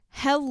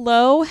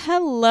Hello,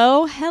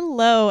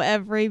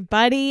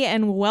 everybody,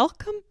 and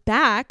welcome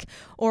back,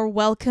 or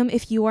welcome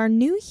if you are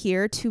new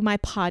here to my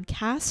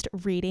podcast,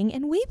 Reading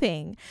and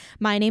Weeping.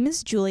 My name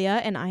is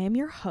Julia, and I am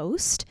your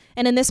host,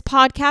 and in this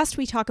podcast,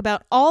 we talk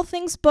about all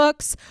things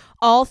books,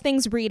 all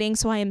things reading,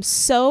 so I am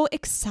so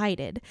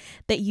excited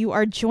that you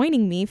are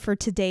joining me for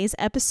today's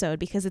episode,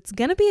 because it's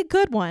going to be a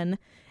good one,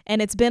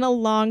 and it's been a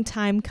long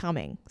time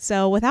coming.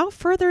 So without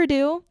further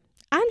ado,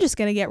 I'm just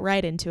going to get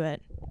right into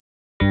it.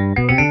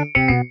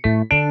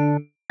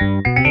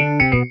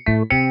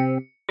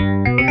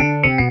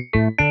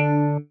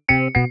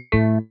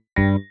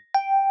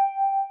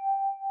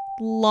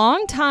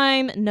 Long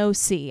time no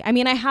see. I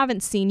mean, I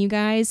haven't seen you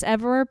guys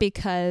ever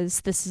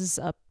because this is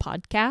a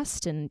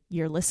podcast and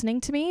you're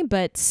listening to me,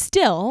 but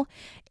still,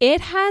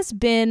 it has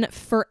been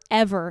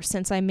forever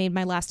since I made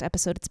my last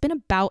episode. It's been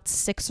about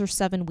 6 or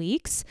 7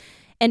 weeks,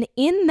 and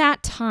in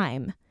that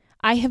time,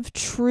 I have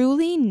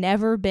truly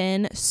never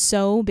been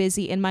so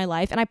busy in my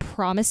life, and I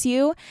promise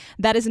you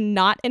that is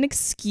not an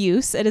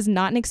excuse. It is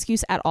not an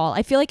excuse at all.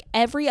 I feel like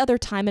every other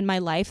time in my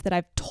life that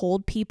I've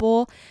told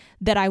people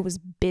that I was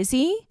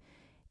busy,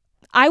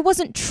 I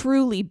wasn't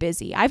truly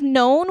busy. I've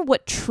known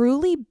what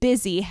truly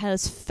busy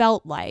has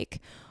felt like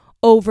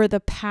over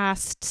the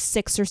past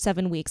 6 or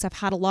 7 weeks. I've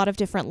had a lot of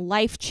different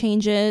life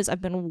changes.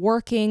 I've been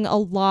working a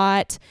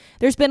lot.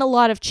 There's been a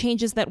lot of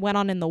changes that went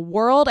on in the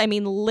world. I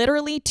mean,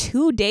 literally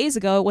 2 days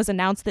ago, it was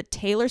announced that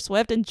Taylor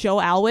Swift and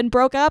Joe Alwyn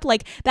broke up.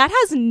 Like, that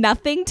has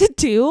nothing to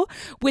do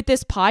with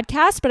this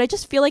podcast, but I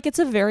just feel like it's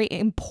a very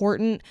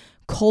important,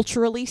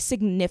 culturally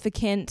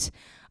significant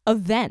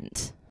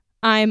event.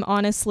 I'm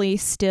honestly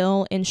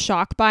still in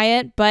shock by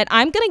it, but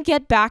I'm going to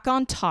get back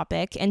on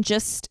topic and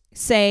just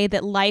say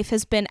that life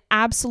has been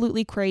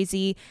absolutely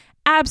crazy,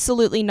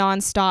 absolutely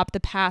nonstop the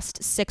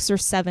past 6 or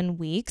 7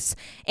 weeks,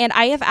 and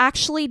I have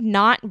actually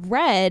not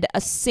read a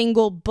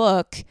single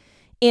book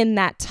in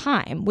that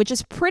time, which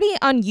is pretty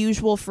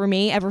unusual for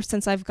me ever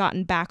since I've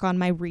gotten back on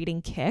my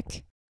reading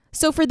kick.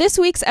 So for this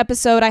week's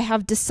episode, I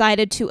have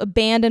decided to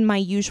abandon my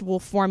usual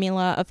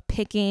formula of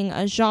picking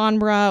a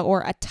genre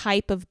or a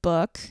type of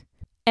book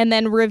and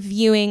then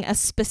reviewing a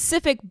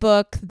specific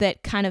book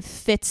that kind of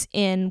fits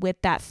in with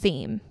that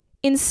theme.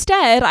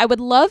 Instead, I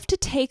would love to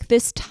take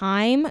this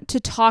time to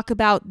talk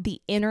about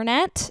the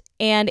internet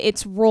and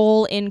its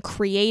role in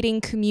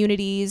creating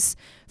communities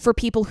for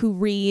people who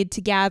read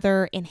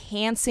together,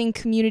 enhancing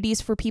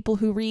communities for people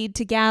who read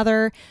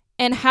together,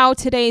 and how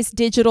today's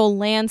digital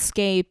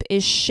landscape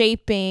is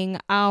shaping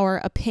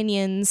our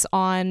opinions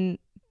on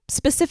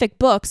specific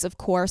books, of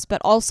course,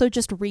 but also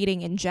just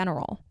reading in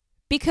general.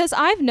 Because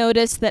I've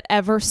noticed that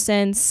ever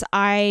since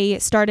I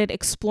started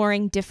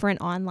exploring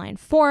different online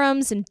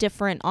forums and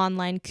different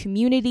online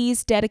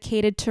communities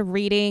dedicated to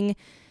reading,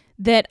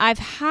 that I've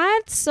had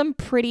some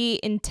pretty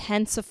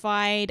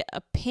intensified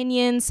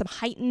opinions, some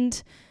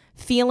heightened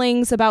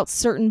feelings about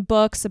certain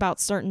books, about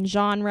certain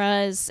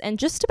genres, and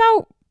just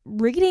about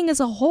reading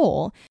as a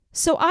whole.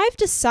 So I've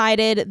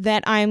decided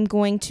that I'm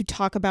going to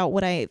talk about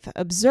what I've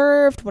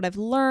observed, what I've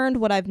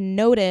learned, what I've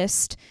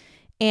noticed,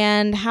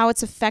 and how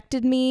it's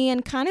affected me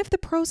and kind of the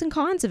pros and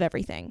cons of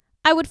everything.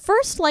 I would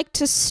first like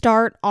to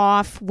start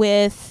off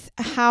with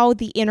how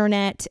the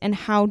internet and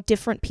how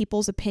different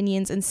people's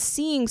opinions and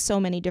seeing so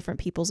many different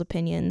people's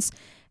opinions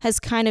has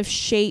kind of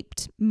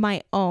shaped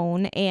my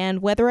own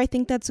and whether I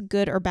think that's a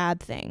good or bad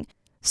thing.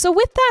 So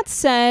with that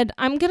said,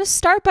 I'm going to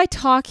start by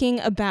talking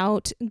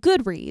about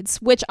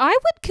Goodreads, which I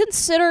would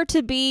consider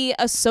to be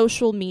a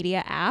social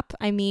media app.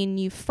 I mean,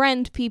 you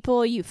friend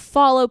people, you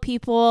follow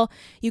people,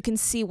 you can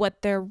see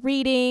what they're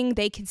reading,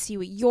 they can see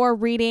what you're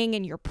reading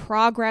and your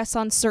progress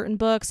on certain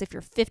books, if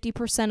you're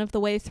 50% of the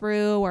way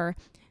through or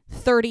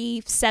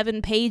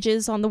 37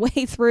 pages on the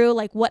way through,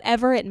 like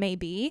whatever it may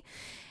be.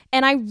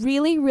 And I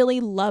really,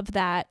 really love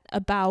that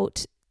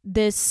about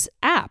this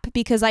app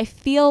because I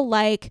feel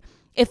like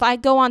if I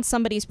go on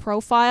somebody's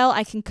profile,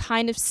 I can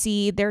kind of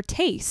see their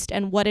taste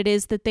and what it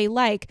is that they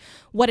like,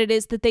 what it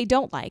is that they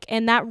don't like.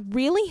 And that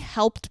really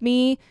helped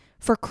me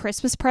for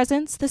Christmas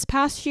presents this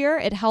past year.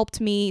 It helped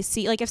me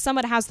see, like, if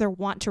someone has their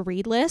want to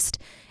read list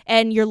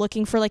and you're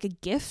looking for like a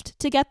gift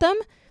to get them,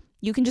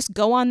 you can just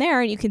go on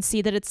there and you can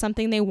see that it's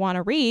something they want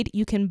to read.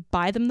 You can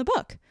buy them the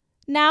book.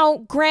 Now,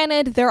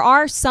 granted, there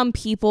are some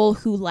people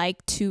who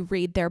like to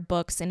read their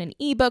books in an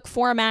ebook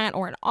format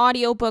or an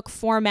audiobook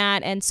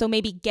format, and so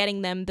maybe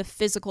getting them the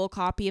physical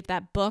copy of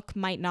that book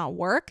might not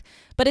work,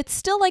 but it's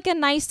still like a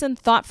nice and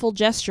thoughtful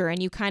gesture,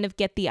 and you kind of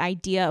get the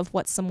idea of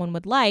what someone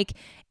would like.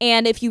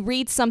 And if you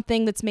read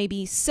something that's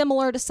maybe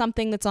similar to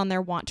something that's on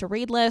their want to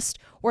read list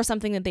or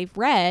something that they've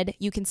read,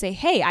 you can say,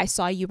 hey, I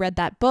saw you read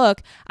that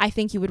book. I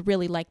think you would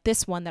really like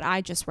this one that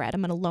I just read.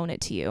 I'm going to loan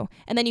it to you.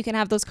 And then you can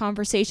have those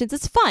conversations.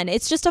 It's fun.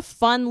 It's just a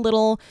fun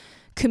little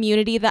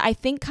community that I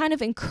think kind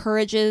of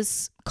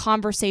encourages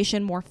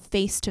conversation more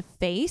face to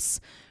face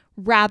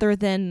rather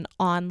than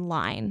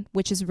online,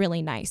 which is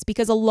really nice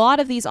because a lot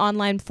of these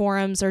online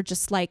forums are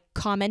just like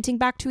commenting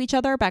back to each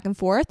other back and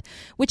forth,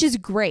 which is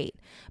great.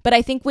 But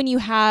I think when you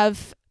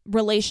have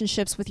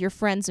relationships with your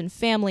friends and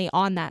family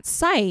on that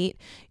site,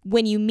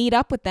 when you meet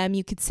up with them,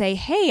 you could say,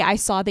 hey, I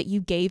saw that you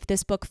gave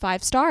this book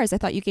 5 stars. I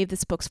thought you gave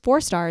this book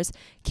 4 stars.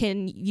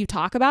 Can you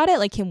talk about it?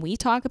 Like, can we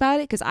talk about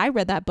it? Because I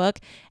read that book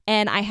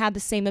and I had the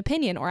same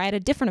opinion, or I had a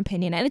different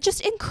opinion. And it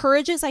just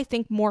encourages, I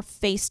think, more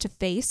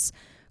face-to-face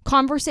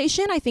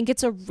conversation. I think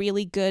it's a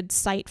really good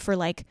site for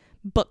like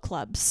book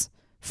clubs,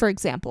 for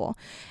example.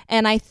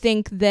 And I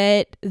think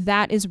that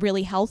that is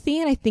really healthy,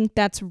 and I think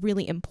that's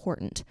really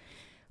important.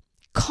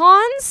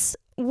 Cons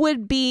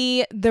would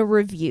be the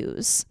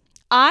reviews.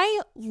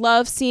 I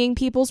love seeing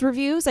people's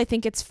reviews. I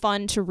think it's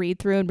fun to read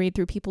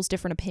through people's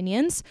different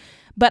opinions.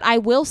 But I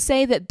will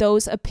say that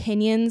those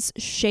opinions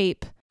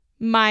shape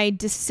my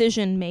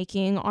decision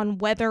making on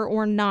whether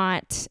or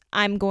not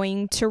I'm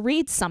going to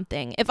read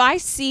something. If I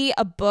see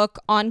a book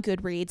on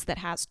Goodreads that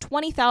has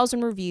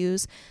 20,000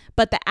 reviews,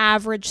 but the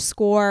average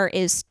score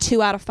is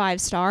 2 out of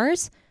 5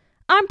 stars,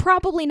 I'm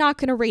probably not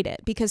going to read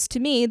it, because to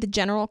me, the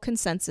general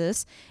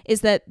consensus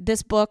is that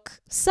this book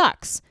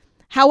sucks.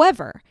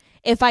 However,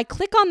 if I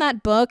click on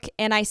that book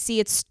and I see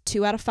it's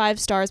 2 out of 5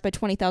 stars by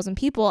 20,000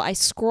 people, I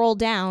scroll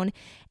down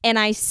and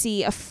I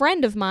see a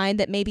friend of mine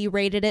that maybe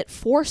rated it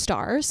 4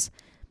 stars,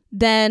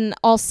 then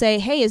I'll say,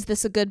 hey, is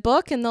this a good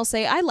book? And they'll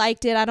say, I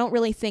liked it. I don't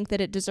really think that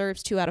it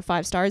deserves 2 out of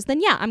 5 stars.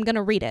 Then yeah, I'm going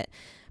to read it.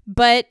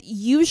 But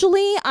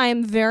usually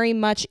I'm very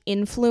much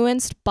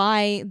influenced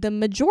by the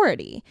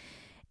majority.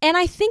 And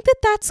I think that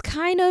that's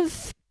kind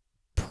of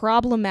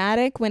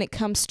problematic when it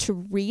comes to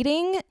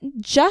reading,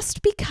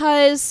 just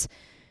because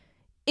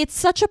it's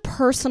such a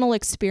personal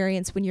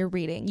experience when you're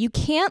reading. You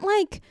can't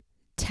like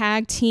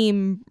tag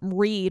team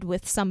read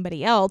with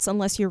somebody else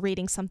unless you're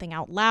reading something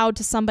out loud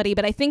to somebody.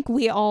 But I think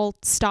we all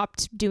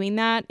stopped doing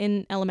that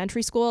in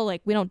elementary school.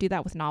 Like, we don't do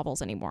that with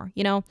novels anymore,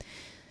 you know?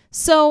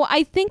 So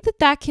I think that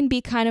that can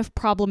be kind of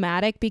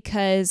problematic,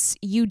 because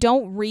you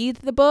don't read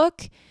the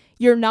book.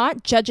 You're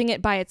not judging it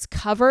by its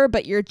cover,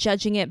 but you're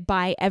judging it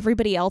by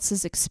everybody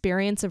else's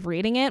experience of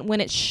reading it,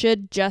 when it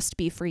should just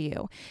be for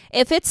you.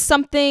 If it's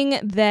something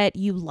that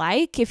you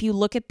like, if you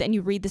look at and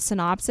you read the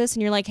synopsis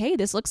and you're like, hey,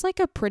 this looks like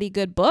a pretty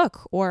good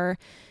book, or,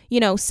 you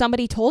know,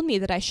 somebody told me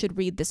that I should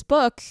read this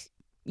book,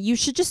 you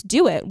should just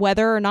do it,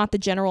 whether or not the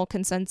general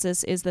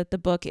consensus is that the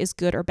book is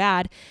good or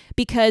bad.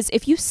 Because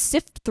if you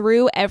sift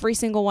through every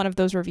single one of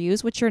those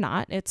reviews, which you're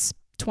not, it's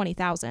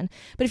 20,000.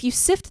 But if you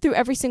sift through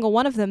every single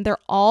one of them, they're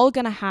all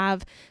going to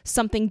have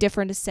something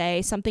different to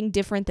say, something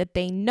different that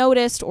they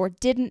noticed or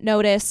didn't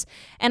notice.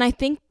 And I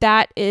think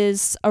that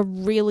is a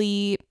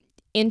really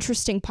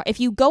interesting part. If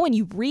you go and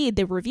you read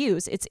the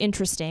reviews, it's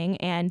interesting,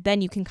 and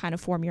then you can kind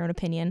of form your own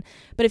opinion.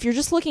 But if you're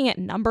just looking at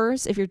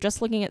numbers, if you're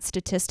just looking at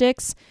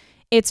statistics,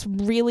 it's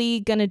really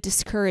going to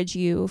discourage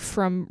you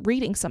from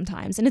reading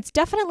sometimes. And it's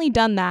definitely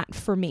done that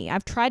for me.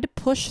 I've tried to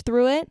push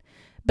through it,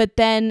 but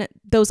then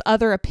those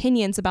other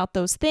opinions about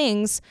those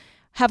things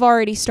have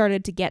already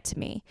started to get to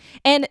me.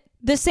 And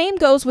the same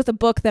goes with a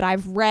book that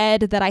I've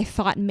read that I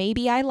thought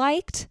maybe I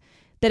liked,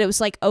 that it was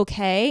like,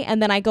 okay.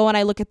 And then I go and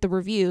I look at the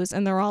reviews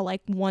and they're all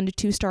like 1 to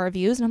 2 star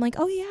reviews. And I'm like,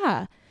 oh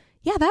yeah,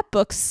 that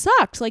book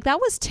sucked. Like, that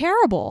was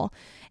terrible.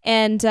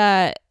 And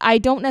I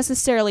don't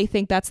necessarily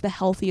think that's the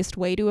healthiest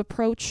way to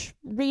approach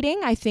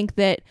reading. I think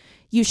that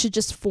you should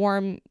just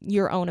form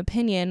your own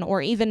opinion,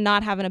 or even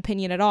not have an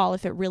opinion at all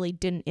if it really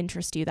didn't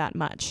interest you that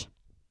much.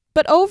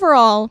 But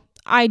overall,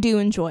 I do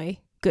enjoy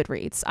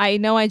Goodreads. I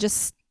know I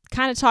just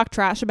kind of talked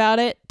trash about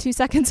it 2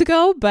 seconds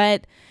ago,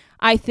 but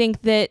I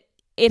think that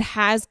it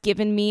has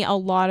given me a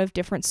lot of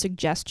different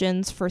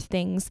suggestions for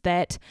things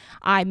that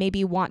I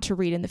maybe want to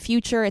read in the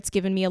future. It's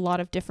given me a lot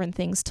of different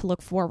things to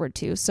look forward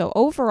to. So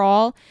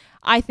overall,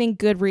 I think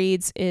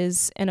Goodreads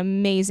is an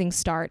amazing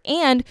start,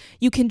 and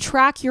you can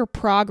track your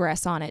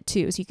progress on it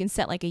too. So you can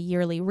set like a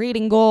yearly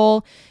reading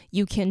goal.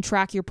 You can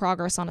track your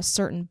progress on a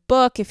certain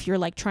book if you're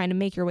like trying to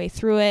make your way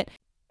through it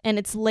and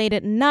it's late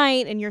at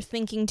night and you're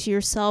thinking to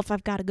yourself,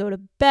 I've got to go to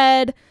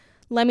bed.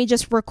 Let me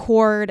just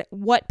record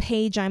what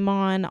page I'm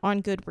on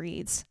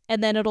Goodreads.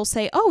 And then it'll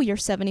say, oh, you're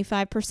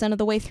 75% of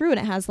the way through. And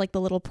it has like the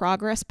little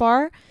progress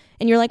bar.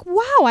 And you're like,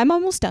 wow, I'm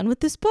almost done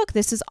with this book.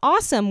 This is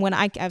awesome. When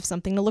I have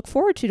something to look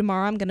forward to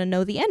tomorrow, I'm going to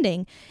know the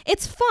ending.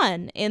 It's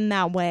fun in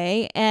that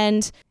way.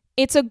 And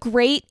it's a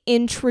great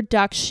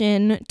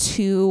introduction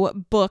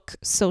to book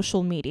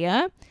social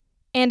media.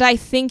 And I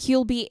think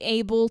you'll be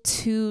able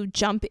to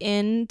jump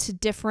into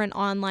different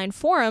online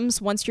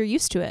forums once you're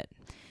used to it.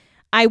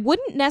 I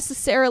wouldn't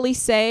necessarily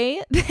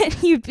say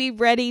that you'd be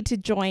ready to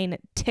join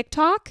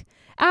TikTok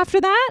after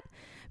that,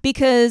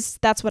 because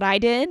that's what I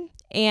did.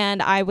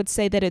 And I would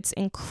say that it's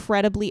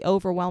incredibly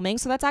overwhelming.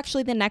 So that's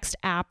actually the next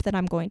app that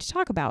I'm going to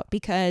talk about,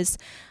 because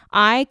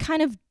I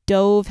kind of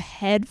dove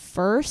head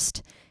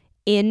first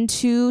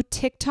into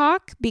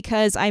TikTok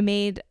because I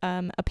made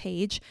a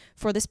page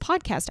for this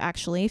podcast.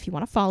 Actually, if you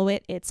want to follow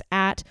it, it's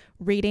at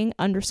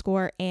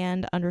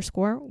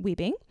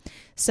reading_and_weebing.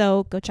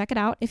 So go check it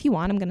out if you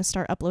want. I'm going to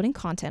start uploading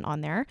content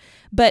on there.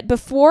 But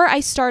before I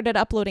started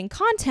uploading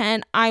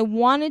content, I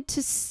wanted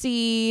to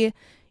see,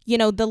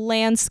 the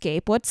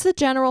landscape. What's the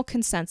general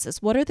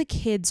consensus? What are the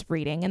kids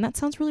reading? And that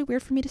sounds really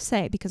weird for me to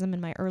say because I'm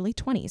in my early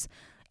 20s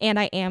and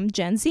I am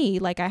Gen Z,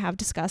 like I have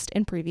discussed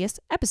in previous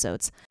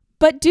episodes.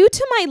 But due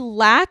to my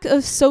lack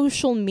of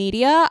social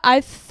media,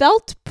 I've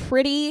felt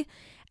pretty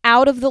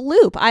out of the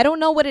loop. I don't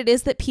know what it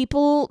is that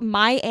people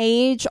my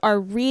age are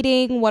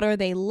reading. What are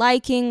they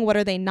liking? What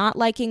are they not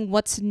liking?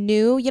 What's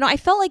new? I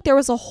felt like there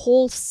was a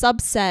whole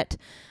subset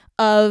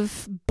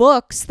of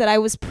books that I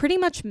was pretty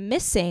much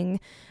missing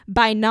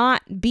by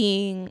not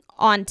being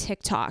on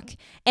TikTok.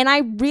 And I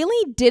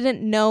really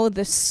didn't know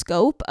the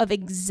scope of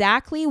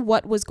exactly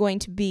what was going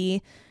to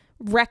be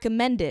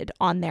recommended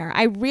on there.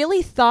 I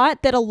really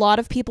thought that a lot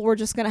of people were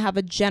just going to have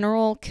a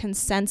general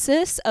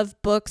consensus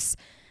of books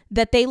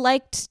that they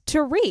liked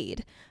to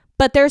read.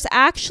 But there's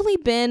actually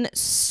been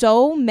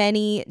so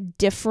many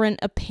different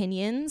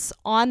opinions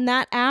on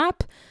that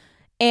app,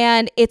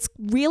 and it's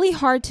really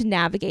hard to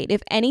navigate.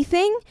 If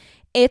anything,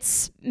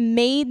 it's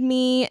made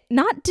me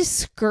not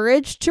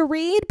discouraged to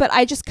read, but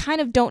I just kind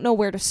of don't know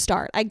where to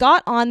start. I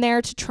got on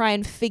there to try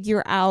and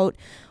figure out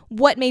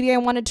what maybe I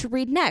wanted to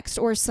read next,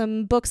 or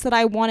some books that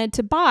I wanted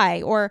to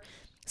buy, or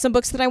some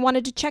books that I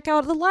wanted to check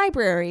out at the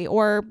library,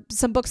 or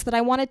some books that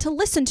I wanted to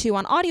listen to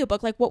on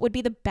audiobook, like what would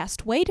be the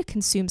best way to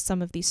consume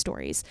some of these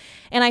stories.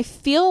 And I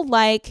feel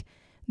like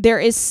there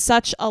is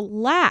such a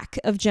lack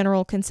of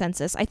general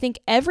consensus. I think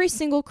every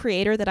single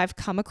creator that I've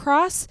come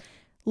across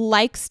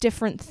likes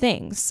different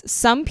things.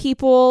 Some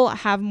people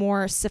have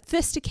more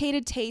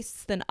sophisticated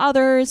tastes than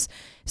others.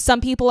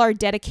 Some people are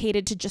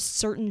dedicated to just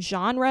certain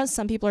genres.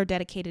 Some people are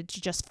dedicated to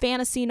just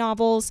fantasy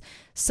novels.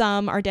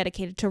 Some are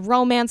dedicated to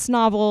romance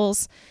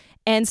novels.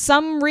 And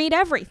some read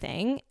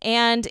everything.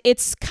 And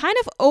it's kind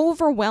of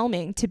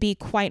overwhelming, to be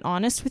quite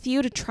honest with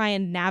you, to try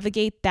and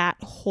navigate that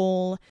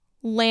whole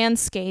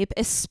landscape,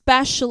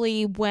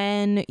 especially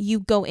when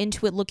you go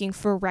into it looking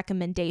for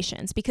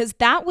recommendations, because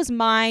that was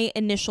my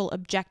initial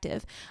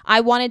objective.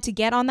 I wanted to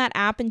get on that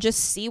app and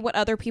just see what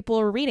other people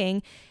are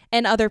reading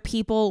and other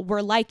people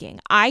were liking.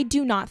 I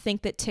do not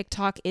think that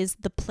TikTok is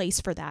the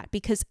place for that,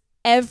 because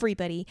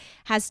everybody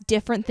has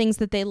different things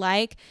that they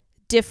like,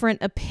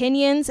 different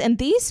opinions, and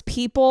these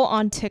people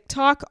on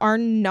TikTok are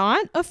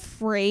not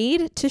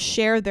afraid to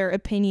share their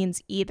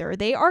opinions either.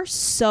 They are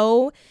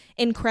so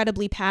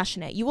incredibly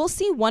passionate. You will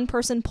see one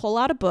person pull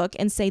out a book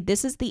and say,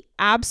 "This is the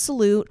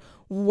absolute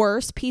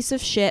worst piece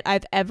of shit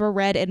I've ever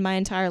read in my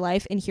entire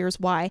life, and here's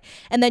why."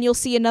 And then you'll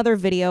see another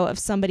video of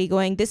somebody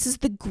going, "This is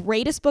the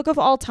greatest book of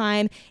all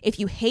time.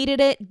 If you hated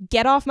it,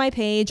 get off my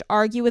page,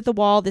 argue with the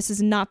wall. This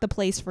is not the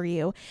place for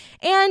you."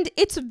 And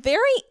it's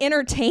very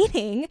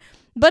entertaining,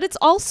 but it's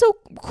also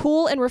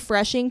cool and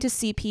refreshing to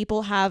see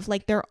people have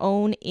like their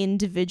own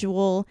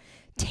individual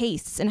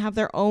tastes and have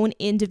their own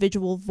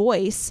individual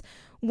voice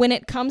when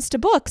it comes to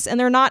books, and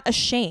they're not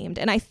ashamed.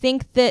 And I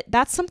think that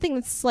that's something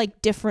that's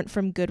like different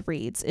from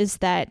Goodreads, is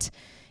that,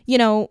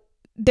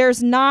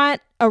 there's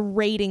not a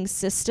rating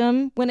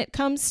system when it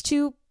comes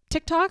to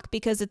TikTok,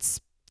 because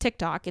it's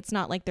TikTok. It's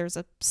not like there's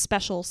a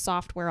special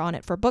software on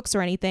it for books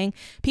or anything.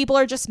 People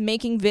are just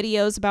making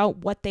videos about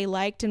what they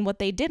liked and what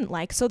they didn't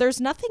like. So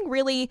there's nothing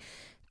really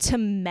to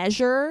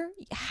measure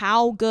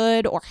how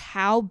good or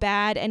how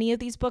bad any of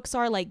these books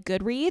are, like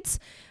Goodreads.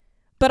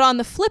 But on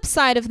the flip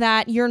side of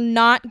that, you're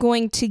not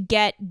going to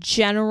get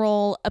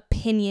general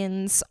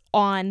opinions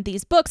on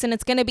these books, and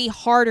it's going to be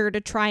harder to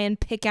try and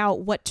pick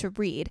out what to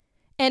read.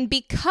 And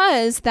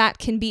because that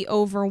can be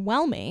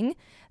overwhelming,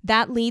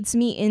 that leads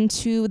me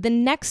into the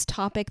next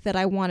topic that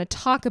I want to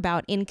talk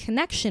about in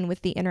connection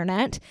with the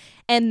internet,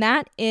 and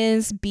that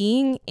is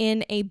being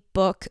in a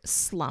book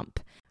slump.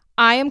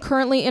 I am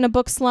currently in a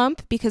book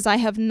slump because I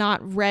have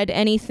not read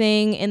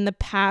anything in the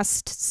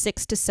past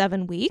 6 to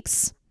 7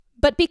 weeks.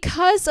 But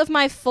because of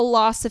my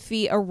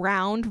philosophy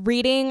around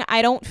reading,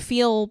 I don't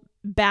feel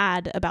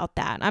bad about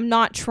that. I'm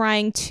not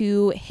trying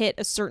to hit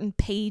a certain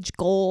page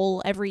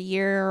goal every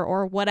year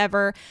or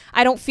whatever.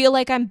 I don't feel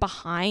like I'm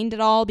behind at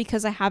all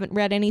because I haven't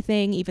read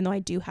anything, even though I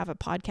do have a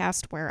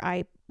podcast where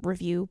I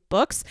review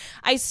books.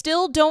 I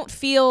still don't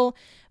feel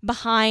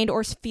behind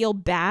or feel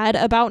bad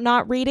about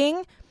not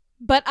reading,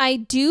 but I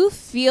do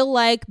feel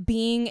like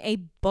being a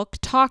book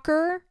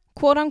talker,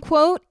 quote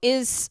unquote,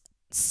 is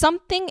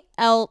something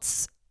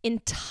else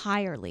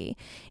entirely.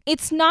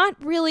 It's not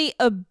really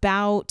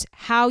about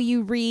how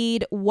you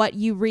read, what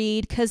you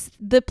read, because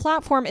the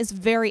platform is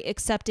very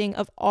accepting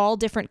of all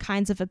different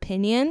kinds of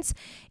opinions.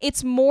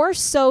 It's more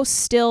so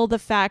still the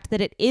fact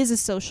that it is a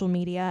social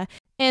media,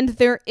 and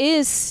there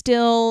is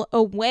still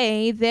a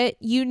way that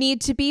you need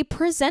to be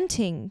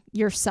presenting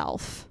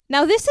yourself.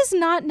 Now, this is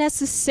not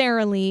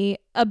necessarily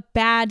a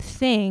bad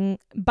thing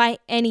by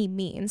any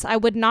means. I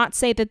would not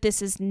say that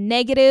this is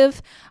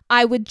negative.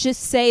 I would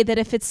just say that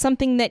if it's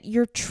something that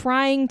you're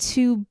trying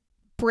to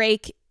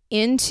break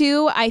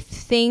into. I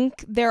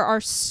think there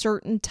are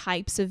certain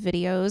types of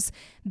videos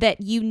that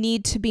you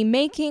need to be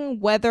making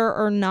whether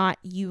or not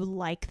you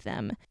like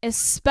them,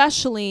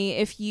 especially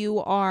if you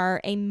are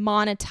a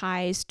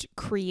monetized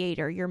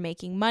creator. You're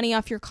making money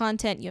off your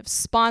content. You have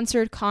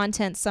sponsored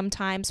content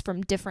sometimes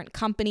from different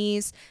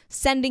companies,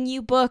 sending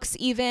you books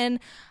even.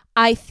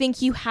 I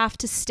think you have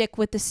to stick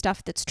with the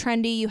stuff that's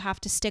trendy. You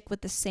have to stick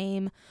with the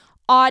same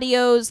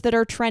audios that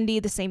are trendy,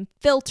 the same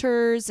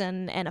filters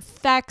and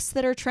effects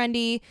that are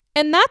trendy.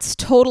 And that's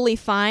totally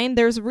fine.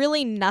 There's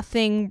really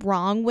nothing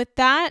wrong with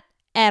that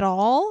at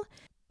all.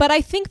 But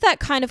I think that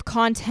kind of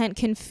content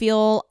can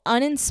feel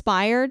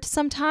uninspired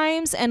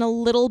sometimes and a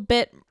little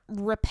bit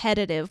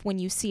repetitive when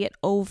you see it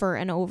over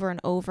and over and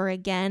over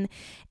again.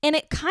 And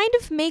it kind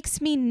of makes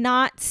me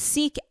not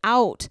seek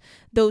out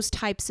those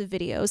types of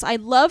videos. I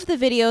love the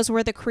videos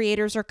where the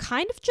creators are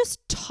kind of just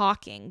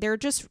talking. They're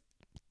just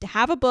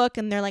have a book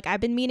and they're like, I've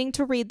been meaning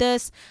to read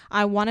this.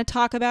 I want to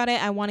talk about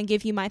it. I want to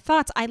give you my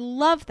thoughts. I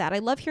love that. I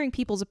love hearing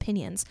people's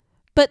opinions.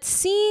 But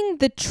seeing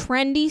the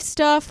trendy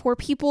stuff where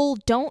people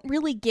don't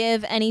really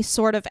give any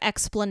sort of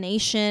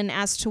explanation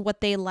as to what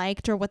they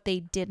liked or what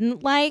they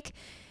didn't like,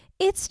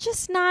 it's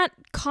just not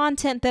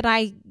content that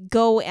I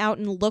go out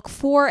and look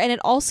for. And it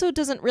also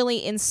doesn't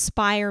really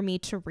inspire me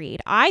to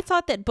read. I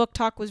thought that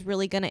Booktok was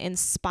really going to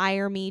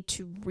inspire me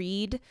to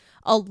read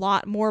a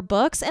lot more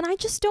books. And I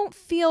just don't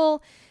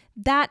feel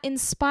that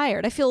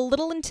inspired. I feel a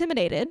little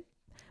intimidated,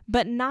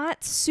 but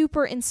not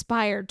super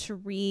inspired to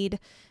read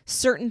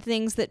certain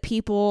things that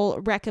people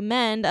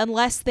recommend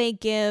unless they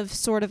give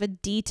sort of a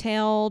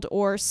detailed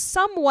or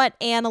somewhat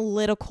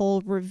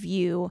analytical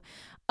review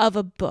of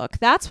a book.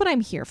 That's what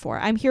I'm here for.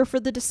 I'm here for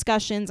the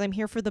discussions. I'm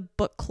here for the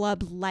book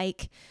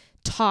club-like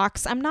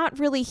talks. I'm not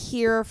really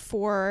here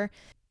for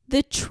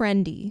the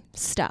trendy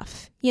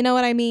stuff. You know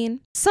what I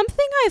mean?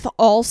 Something I've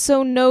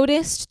also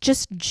noticed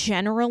just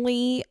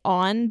generally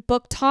on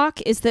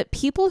Booktok is that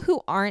people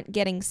who aren't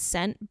getting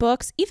sent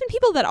books, even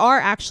people that are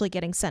actually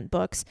getting sent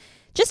books,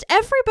 just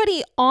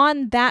everybody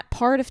on that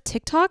part of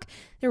TikTok,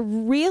 they're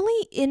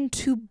really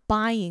into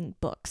buying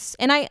books.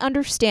 And I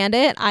understand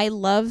it. I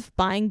love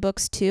buying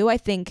books too. I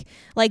think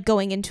like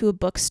going into a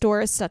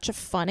bookstore is such a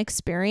fun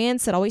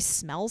experience. It always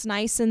smells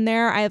nice in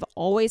there. I have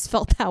always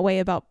felt that way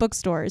about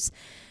bookstores.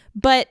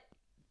 But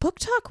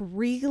Booktok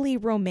really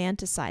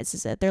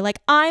romanticizes it. They're like,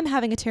 I'm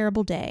having a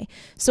terrible day,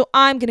 so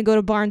I'm going to go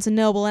to Barnes &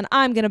 Noble and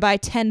I'm going to buy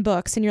 10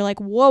 books. And you're like,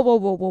 whoa, whoa,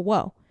 whoa, whoa,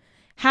 whoa.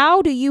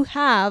 How do you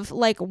have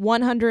like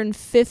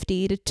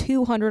 $150 to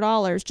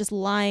 $200 just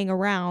lying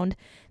around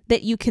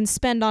that you can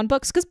spend on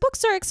books? Because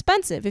books are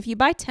expensive. If you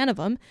buy 10 of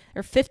them,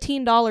 they're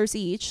 $15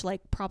 each,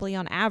 like probably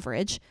on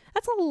average.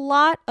 That's a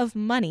lot of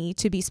money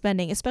to be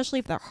spending, especially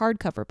if they're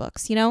hardcover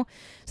books, you know?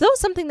 So that was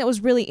something that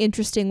was really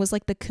interesting, was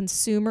like the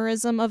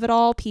consumerism of it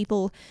all.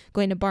 People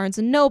going to Barnes &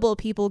 Noble,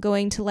 people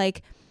going to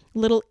like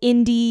little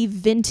indie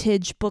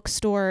vintage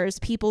bookstores,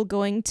 people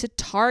going to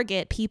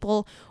Target,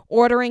 people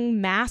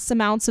ordering mass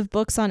amounts of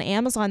books on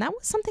Amazon. That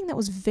was something that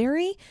was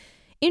very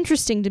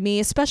interesting to me,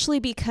 especially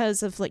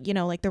because of like, you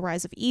know, like the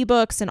rise of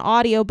ebooks and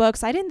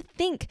audiobooks. I didn't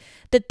think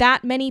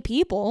that many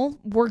people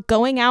were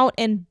going out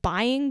and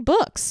buying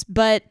books,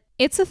 but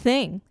it's a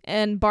thing.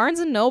 And Barnes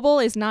 & Noble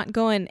is not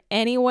going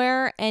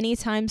anywhere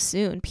anytime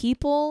soon.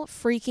 People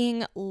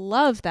freaking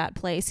love that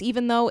place,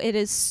 even though it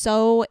is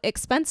so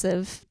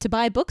expensive to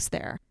buy books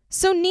there.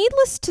 So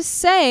needless to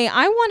say,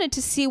 I wanted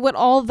to see what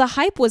all the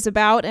hype was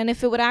about and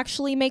if it would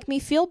actually make me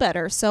feel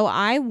better. So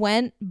I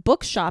went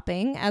book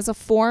shopping as a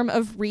form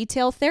of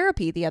retail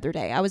therapy the other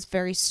day. I was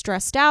very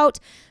stressed out,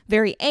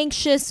 very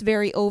anxious,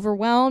 very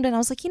overwhelmed. And I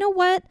was like, you know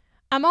what?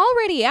 I'm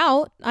already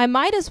out. I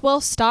might as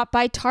well stop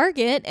by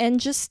Target and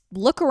just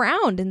look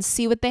around and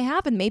see what they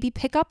have and maybe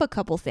pick up a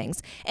couple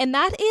things. And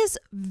that is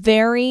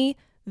very,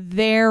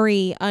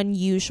 very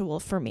unusual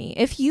for me.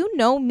 If you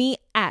know me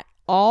at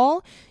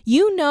all,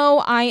 you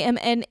know I am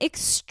an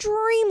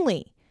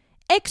extremely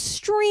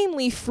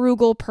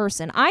frugal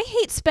person. I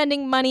hate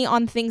spending money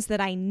on things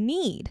that I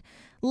need,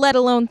 let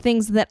alone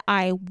things that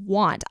I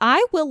want.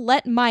 I will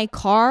let my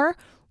car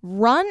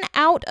run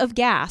out of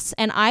gas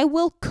and I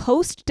will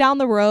coast down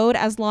the road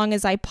as long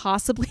as I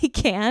possibly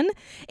can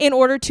in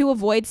order to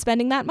avoid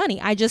spending that money.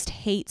 I just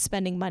hate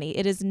spending money.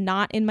 It is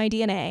not in my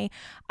DNA.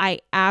 I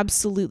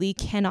absolutely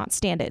cannot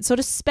stand it. So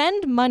to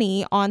spend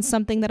money on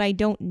something that I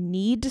don't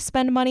need to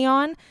spend money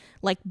on,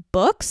 like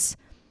books,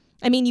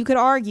 I mean, you could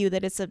argue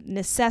that it's a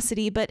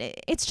necessity, but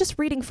it's just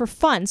reading for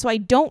fun. So I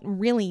don't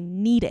really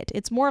need it.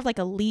 It's more of like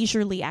a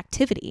leisurely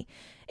activity.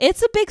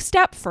 It's a big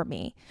step for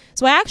me.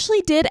 So I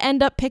actually did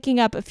end up picking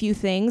up a few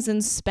things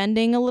and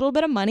spending a little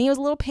bit of money. It was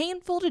a little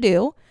painful to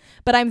do,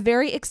 but I'm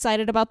very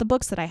excited about the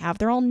books that I have.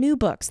 They're all new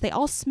books. They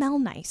all smell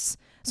nice.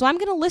 So I'm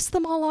going to list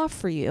them all off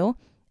for you,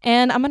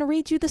 and I'm going to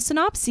read you the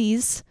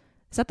synopses.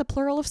 Is that the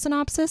plural of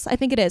synopsis? I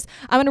think it is.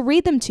 I'm going to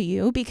read them to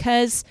you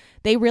because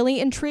they really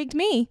intrigued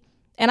me.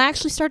 And I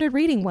actually started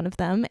reading one of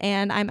them,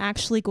 and I'm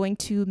actually going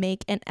to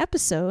make an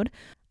episode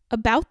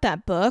about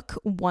that book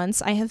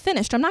once I have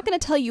finished. I'm not going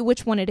to tell you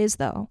which one it is,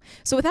 though.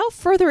 So without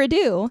further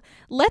ado,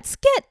 let's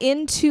get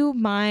into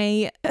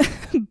my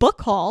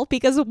book haul,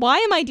 because why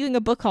am I doing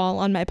a book haul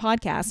on my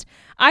podcast?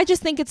 I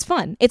just think it's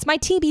fun. It's my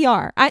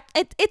TBR.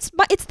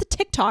 It's the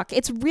TikTok.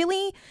 It's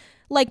really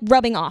like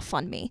rubbing off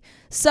on me.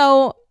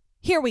 So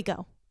here we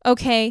go.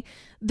 Okay.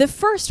 The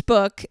first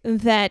book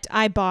that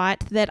I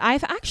bought that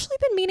I've actually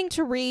been meaning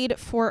to read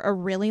for a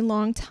really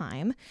long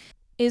time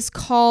is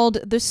called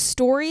The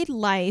Storied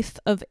Life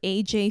of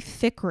A.J.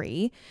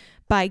 Fikry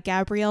by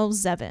Gabrielle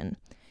Zevin.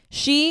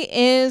 She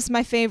is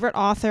my favorite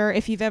author.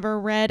 If you've ever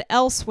read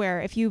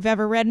Elsewhere, if you've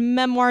ever read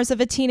Memoirs of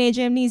a Teenage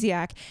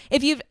Amnesiac,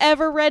 if you've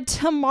ever read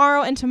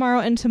Tomorrow and Tomorrow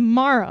and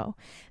Tomorrow,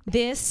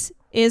 this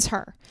is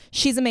her.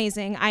 She's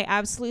amazing. I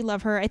absolutely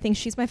love her. I think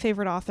she's my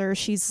favorite author.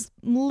 She's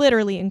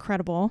literally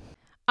incredible.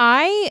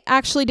 I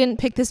actually didn't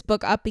pick this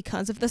book up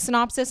because of the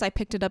synopsis. I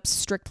picked it up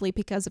strictly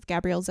because of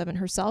Gabrielle Zevin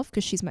herself,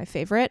 because she's my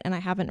favorite, and I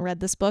haven't read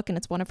this book, and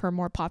it's one of her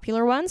more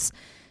popular ones.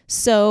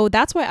 So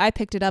that's why I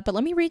picked it up. But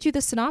let me read you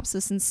the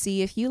synopsis and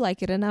see if you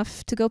like it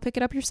enough to go pick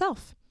it up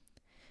yourself.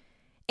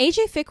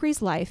 A.J.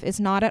 Fikry's life is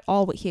not at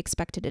all what he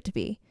expected it to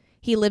be.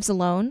 He lives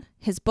alone,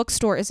 his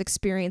bookstore is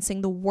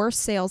experiencing the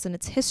worst sales in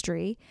its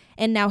history,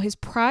 and now his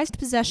prized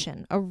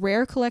possession, a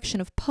rare collection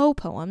of Poe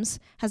poems,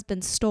 has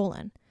been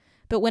stolen.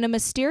 But when a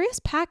mysterious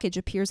package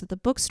appears at the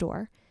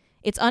bookstore,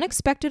 its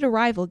unexpected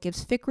arrival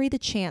gives Fikry the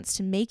chance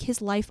to make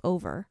his life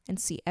over and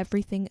see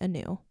everything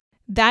anew.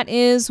 That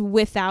is,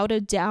 without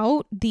a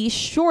doubt, the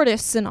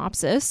shortest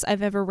synopsis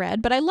I've ever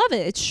read, but I love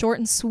it. It's short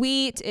and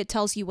sweet. It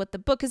tells you what the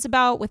book is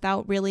about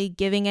without really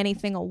giving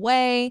anything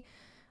away.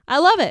 I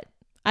love it.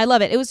 I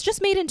love it. It was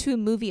just made into a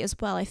movie as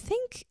well. I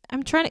think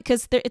I'm trying to,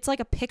 because it's like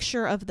a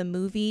picture of the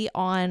movie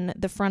on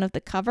the front of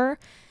the cover.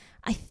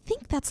 I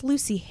think that's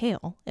Lucy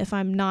Hale, if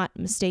I'm not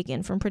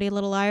mistaken, from Pretty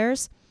Little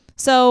Liars.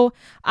 So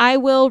I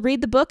will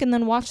read the book and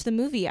then watch the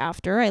movie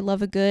after. I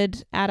love a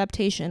good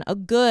adaptation. A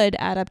good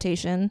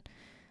adaptation,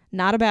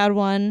 not a bad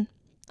one.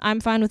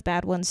 I'm fine with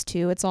bad ones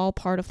too. It's all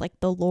part of like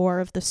the lore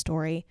of the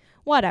story,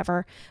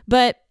 whatever.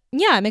 But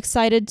yeah, I'm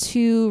excited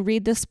to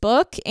read this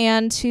book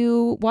and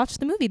to watch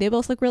the movie. They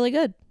both look really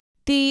good.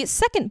 The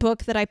second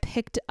book that I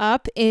picked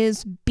up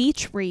is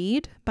Beach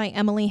Read by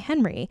Emily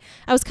Henry.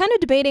 I was kind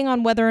of debating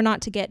on whether or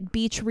not to get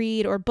Beach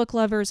Read or Book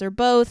Lovers or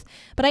both,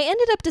 but I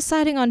ended up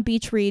deciding on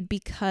Beach Read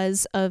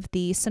because of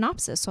the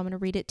synopsis. So I'm going to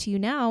read it to you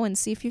now and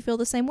see if you feel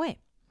the same way.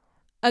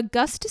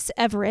 Augustus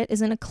Everett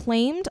is an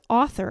acclaimed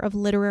author of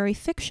literary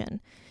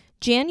fiction.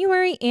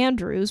 January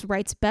Andrews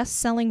writes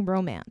best-selling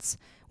romance.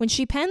 When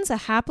she pens A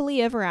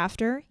Happily Ever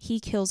After,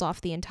 he kills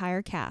off the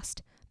entire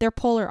cast. They're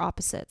polar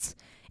opposites.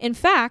 In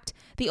fact,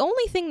 the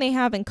only thing they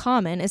have in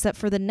common is that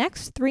for the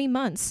next 3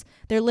 months,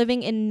 they're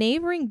living in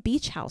neighboring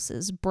beach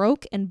houses,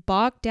 broke and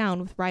bogged down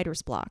with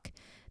writer's block.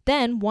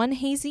 Then, one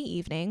hazy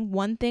evening,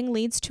 one thing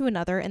leads to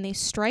another, and they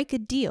strike a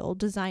deal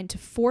designed to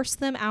force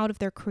them out of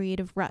their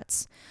creative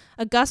ruts.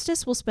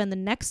 Augustus will spend the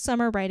next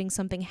summer writing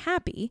something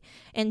happy,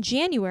 and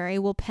January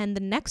will pen the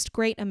next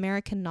great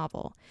American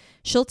novel.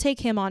 She'll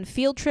take him on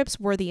field trips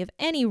worthy of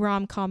any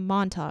rom-com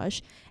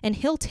montage, and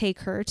he'll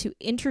take her to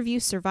interview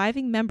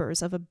surviving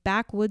members of a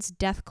backwoods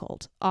death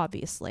cult,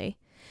 obviously.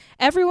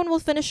 Everyone will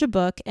finish a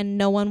book, and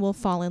no one will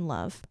fall in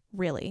love,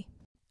 really.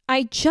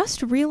 I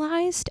just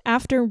realized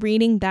after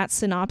reading that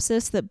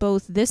synopsis that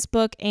both this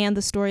book and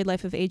The Storied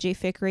Life of A.J.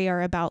 Fikry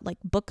are about like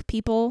book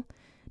people,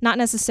 not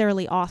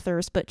necessarily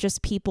authors, but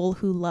just people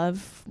who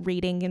love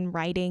reading and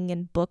writing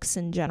and books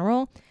in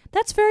general.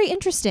 That's very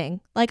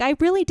interesting. Like I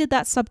really did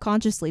that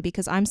subconsciously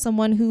because I'm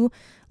someone who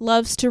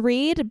loves to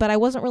read, but I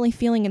wasn't really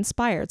feeling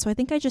inspired. So I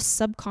think I just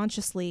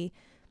subconsciously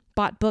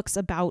bought books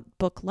about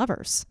book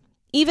lovers.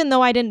 Even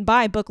though I didn't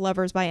buy Book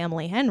Lovers by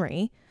Emily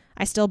Henry,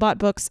 I still bought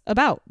books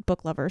about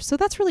book lovers, so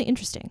that's really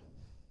interesting.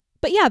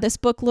 But yeah, this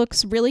book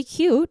looks really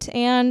cute,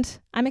 and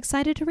I'm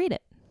excited to read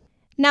it.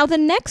 Now, the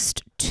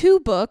next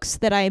two books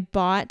that I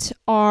bought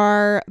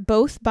are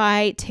both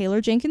by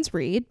Taylor Jenkins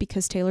Reid,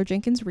 because Taylor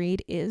Jenkins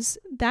Reid is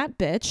that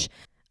bitch.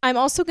 I'm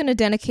also going to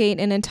dedicate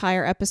an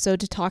entire episode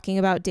to talking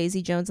about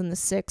Daisy Jones and the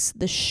Six,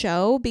 the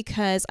show,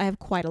 because I have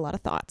quite a lot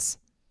of thoughts.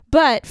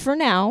 But for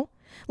now,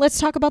 let's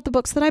talk about the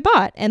books that I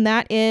bought, and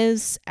that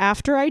is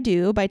After I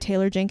Do by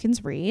Taylor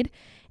Jenkins Reid,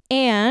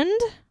 and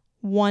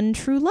One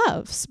True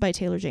Loves by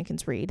Taylor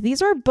Jenkins Reid.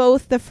 These are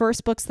both the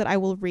first books that I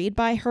will read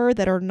by her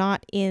that are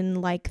not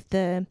in like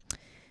the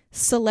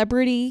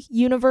celebrity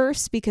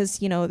universe because,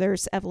 you know,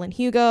 there's Evelyn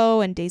Hugo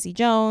and Daisy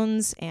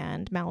Jones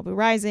and Malibu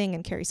Rising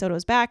and Carrie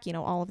Soto's Back, you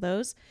know, all of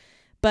those.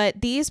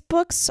 But these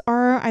books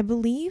are, I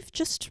believe,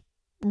 just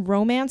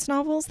romance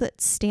novels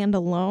that stand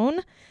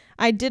alone.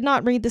 I did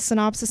not read the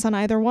synopsis on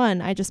either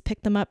one. I just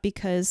picked them up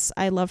because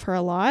I love her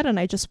a lot and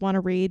I just want to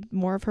read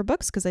more of her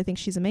books because I think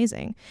she's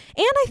amazing.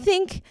 And I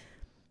think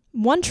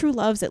One True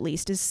Loves, at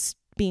least, is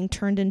being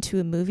turned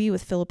into a movie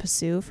with Philippa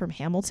Sue from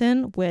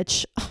Hamilton,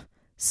 which,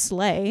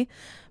 slay.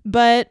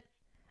 But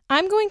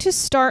I'm going to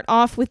start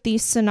off with the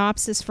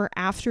synopsis for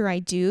After I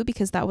Do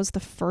because that was the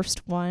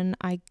first one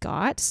I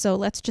got. So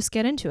let's just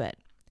get into it.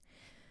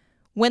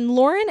 When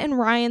Lauren and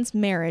Ryan's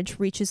marriage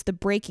reaches the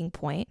breaking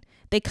point,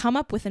 they come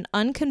up with an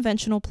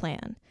unconventional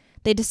plan.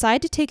 They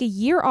decide to take a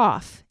year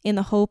off in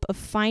the hope of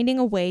finding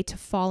a way to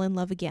fall in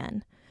love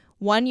again.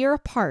 1 year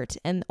apart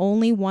and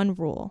only one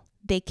rule: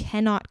 they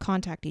cannot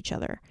contact each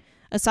other.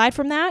 Aside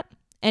from that,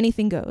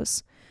 anything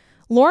goes.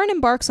 Lauren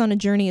embarks on a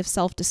journey of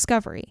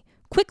self-discovery,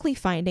 quickly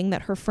finding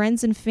that her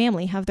friends and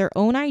family have their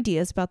own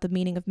ideas about the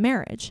meaning of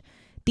marriage.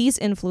 These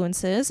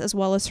influences, as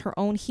well as her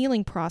own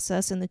healing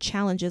process and the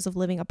challenges of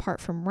living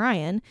apart from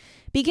Ryan,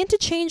 begin to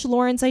change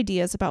Lauren's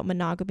ideas about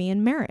monogamy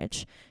and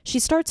marriage. She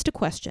starts to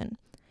question,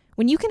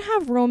 when you can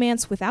have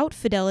romance without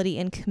fidelity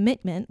and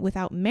commitment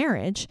without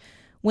marriage,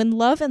 when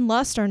love and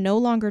lust are no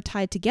longer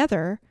tied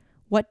together,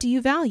 what do you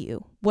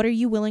value? What are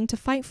you willing to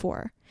fight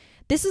for?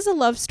 This is a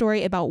love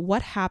story about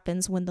what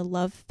happens when the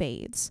love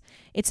fades.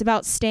 It's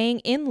about staying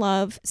in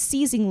love,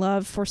 seizing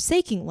love,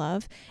 forsaking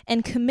love,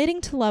 and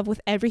committing to love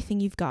with everything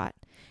you've got.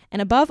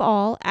 And above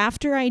all,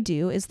 After I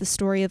Do is the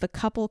story of a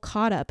couple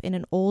caught up in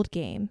an old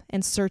game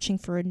and searching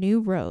for a new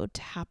road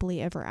to happily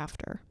ever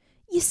after.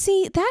 You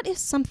see, that is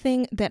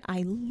something that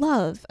I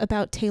love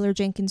about Taylor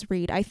Jenkins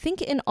Reid. I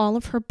think in all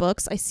of her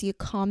books, I see a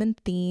common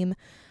theme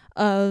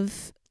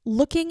of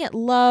looking at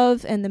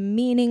love and the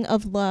meaning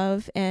of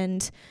love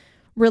and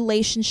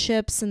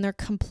relationships and their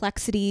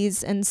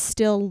complexities and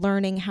still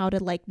learning how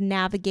to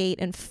navigate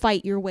and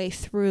fight your way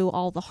through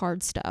all the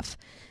hard stuff.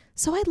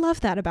 So I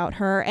love that about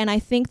her, and I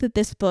think that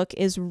this book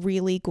is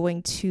really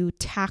going to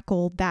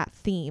tackle that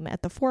theme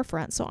at the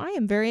forefront, so I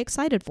am very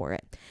excited for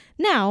it.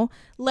 Now,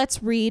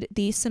 let's read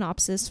the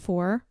synopsis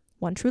for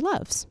One True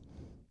Loves.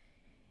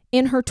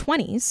 In her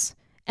 20s,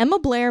 Emma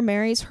Blair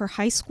marries her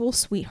high school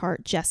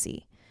sweetheart,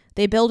 Jesse.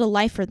 They build a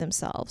life for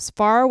themselves,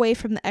 far away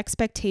from the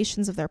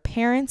expectations of their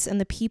parents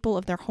and the people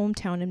of their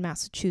hometown in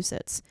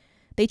Massachusetts.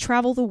 They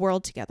travel the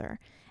world together,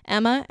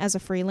 Emma as a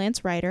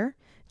freelance writer,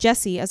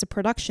 Jesse as a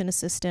production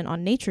assistant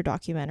on nature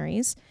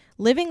documentaries,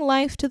 living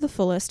life to the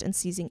fullest and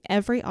seizing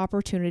every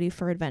opportunity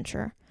for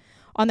adventure.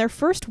 On their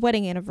first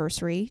wedding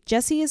anniversary,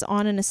 Jesse is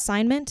on an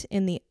assignment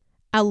in the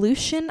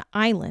Aleutian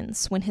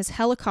Islands when his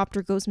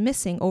helicopter goes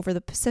missing over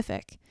the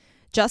Pacific.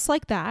 Just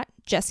like that,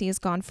 Jesse is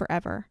gone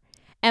forever.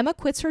 Emma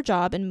quits her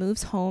job and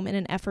moves home in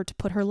an effort to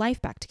put her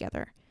life back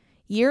together.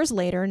 Years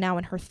later, now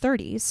in her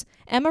 30s,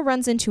 Emma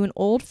runs into an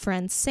old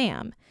friend,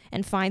 Sam,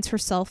 and finds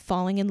herself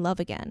falling in love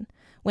again.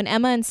 When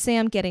Emma and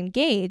Sam get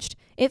engaged,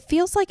 it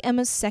feels like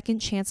Emma's second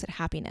chance at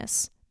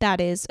happiness.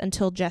 That is,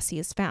 until Jesse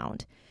is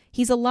found.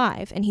 He's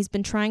alive, and he's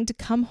been trying to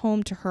come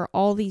home to her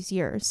all these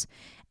years.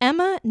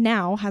 Emma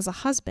now has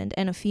a husband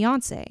and a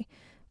fiancé,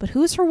 but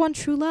who's her one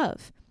true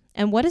love?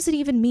 And what does it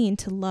even mean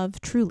to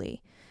love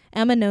truly?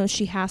 Emma knows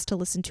she has to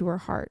listen to her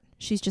heart.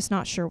 She's just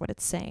not sure what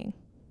it's saying.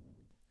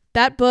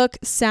 That book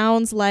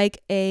sounds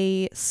like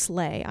a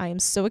sleigh. I am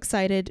so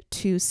excited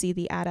to see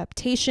the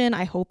adaptation.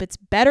 I hope it's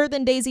better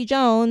than Daisy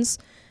Jones,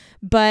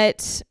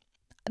 but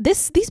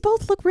these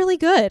both look really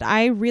good.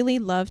 I really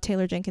love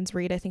Taylor Jenkins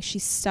Reid. I think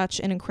she's such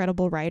an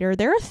incredible writer.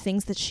 There are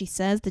things that she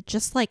says that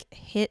just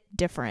hit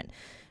different.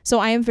 So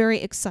I am very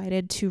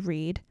excited to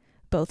read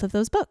both of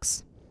those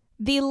books.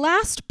 The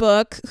last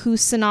book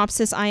whose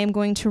synopsis I am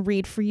going to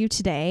read for you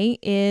today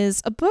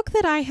is a book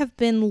that I have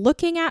been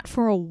looking at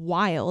for a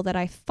while that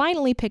I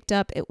finally picked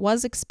up. It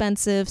was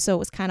expensive, so it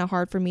was kind of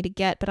hard for me to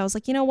get, but I was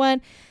like, you know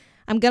what?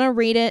 I'm going to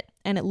read it,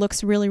 and it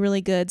looks really,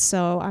 really good,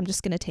 so I'm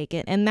just going to take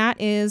it. And that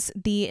is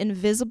The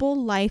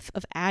Invisible Life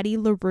of Addie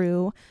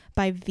LaRue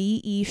by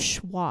V.E.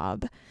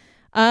 Schwab.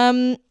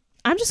 I'm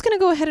just going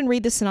to go ahead and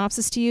read the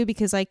synopsis to you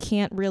because I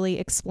can't really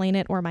explain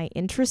it or my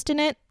interest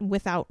in it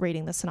without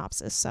reading the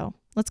synopsis, so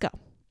let's go.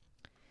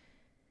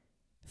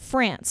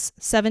 France,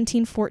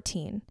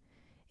 1714.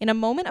 In a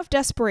moment of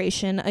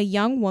desperation, a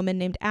young woman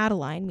named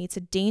Adeline meets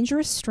a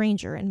dangerous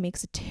stranger and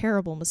makes a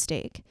terrible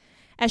mistake.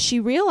 As she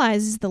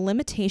realizes the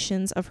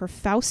limitations of her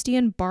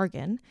Faustian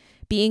bargain,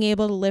 being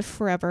able to live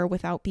forever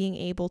without being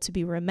able to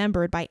be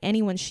remembered by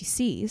anyone she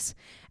sees,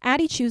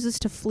 Addie chooses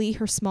to flee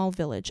her small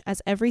village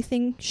as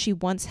everything she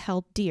once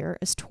held dear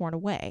is torn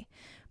away.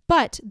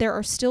 But there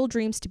are still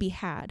dreams to be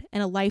had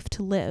and a life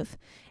to live,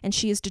 and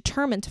she is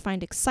determined to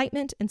find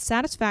excitement and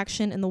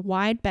satisfaction in the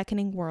wide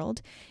beckoning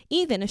world,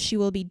 even if she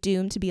will be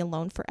doomed to be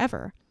alone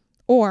forever.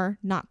 Or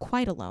not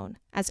quite alone,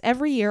 as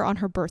every year on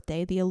her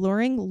birthday, the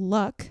alluring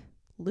Luke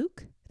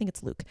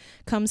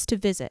comes to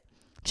visit,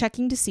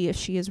 checking to see if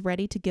she is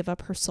ready to give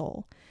up her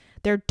soul.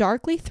 Their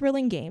darkly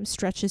thrilling game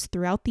stretches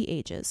throughout the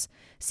ages,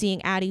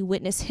 seeing Addie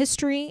witness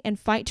history and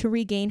fight to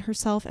regain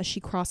herself as she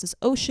crosses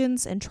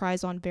oceans and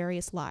tries on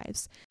various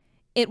lives.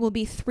 It will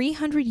be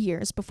 300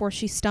 years before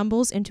she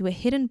stumbles into a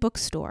hidden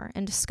bookstore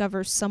and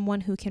discovers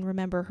someone who can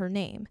remember her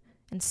name.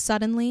 And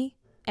suddenly,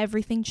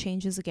 everything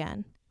changes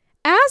again.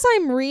 As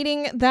I'm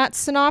reading that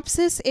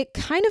synopsis, it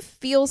kind of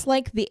feels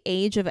like The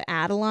Age of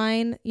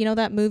Adeline, you know,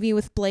 that movie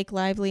with Blake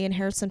Lively and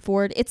Harrison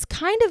Ford. It's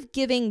kind of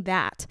giving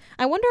that.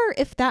 I wonder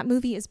if that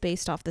movie is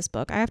based off this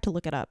book. I have to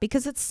look it up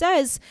because it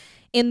says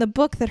in the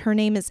book that her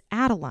name is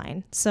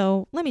Adeline.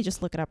 So let me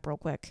just look it up real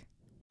quick.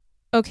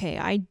 Okay,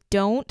 I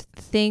don't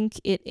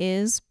think it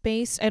is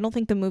based, I don't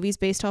think the movie's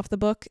based off the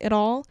book at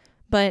all,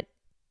 but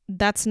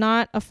that's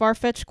not a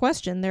far-fetched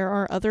question. There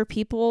are other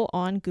people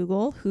on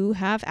Google who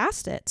have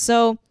asked it.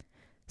 So,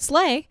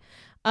 slay.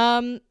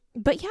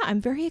 But yeah, I'm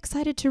very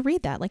excited to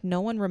read that. Like, no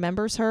one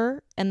remembers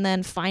her, and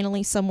then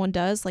finally someone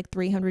does, like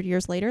 300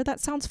 years later. That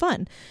sounds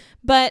fun.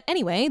 But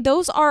anyway,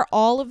 those are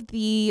all of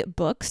the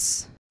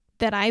books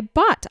that I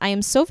bought. I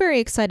am so very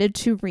excited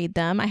to read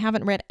them. I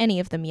haven't read any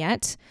of them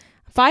yet.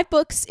 5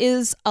 books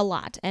is a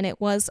lot, and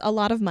it was a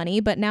lot of money,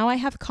 but now I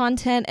have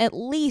content at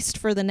least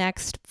for the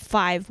next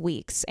 5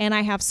 weeks, and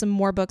I have some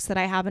more books that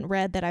I haven't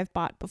read that I've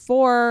bought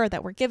before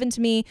that were given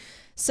to me.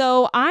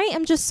 So I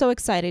am just so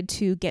excited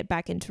to get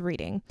back into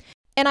reading.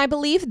 And I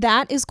believe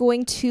that is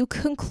going to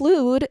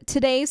conclude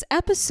today's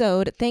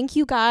episode. Thank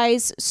you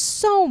guys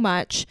so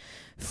much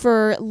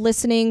for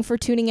listening, for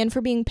tuning in,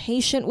 for being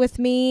patient with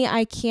me.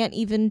 I can't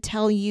even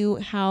tell you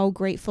how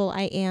grateful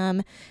I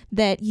am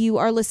that you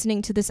are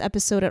listening to this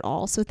episode at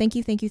all. So thank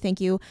you, thank you,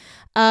 thank you.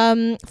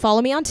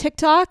 Follow me on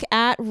TikTok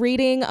at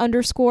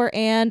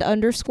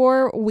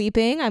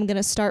reading_and_weeping. I'm going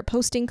to start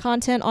posting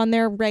content on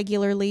there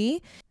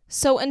regularly.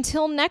 So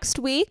until next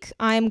week,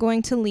 I'm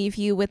going to leave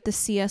you with the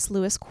C.S.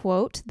 Lewis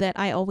quote that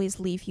I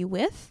always leave you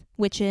with,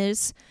 which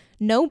is,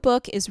 "No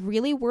book is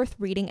really worth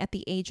reading at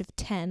the age of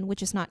 10,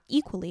 which is not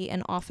equally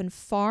and often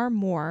far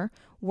more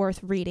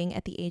worth reading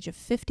at the age of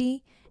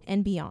 50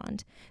 and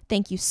beyond."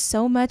 Thank you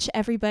so much,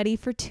 everybody,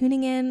 for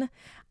tuning in.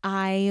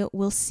 I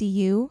will see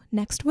you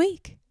next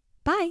week.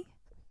 Bye.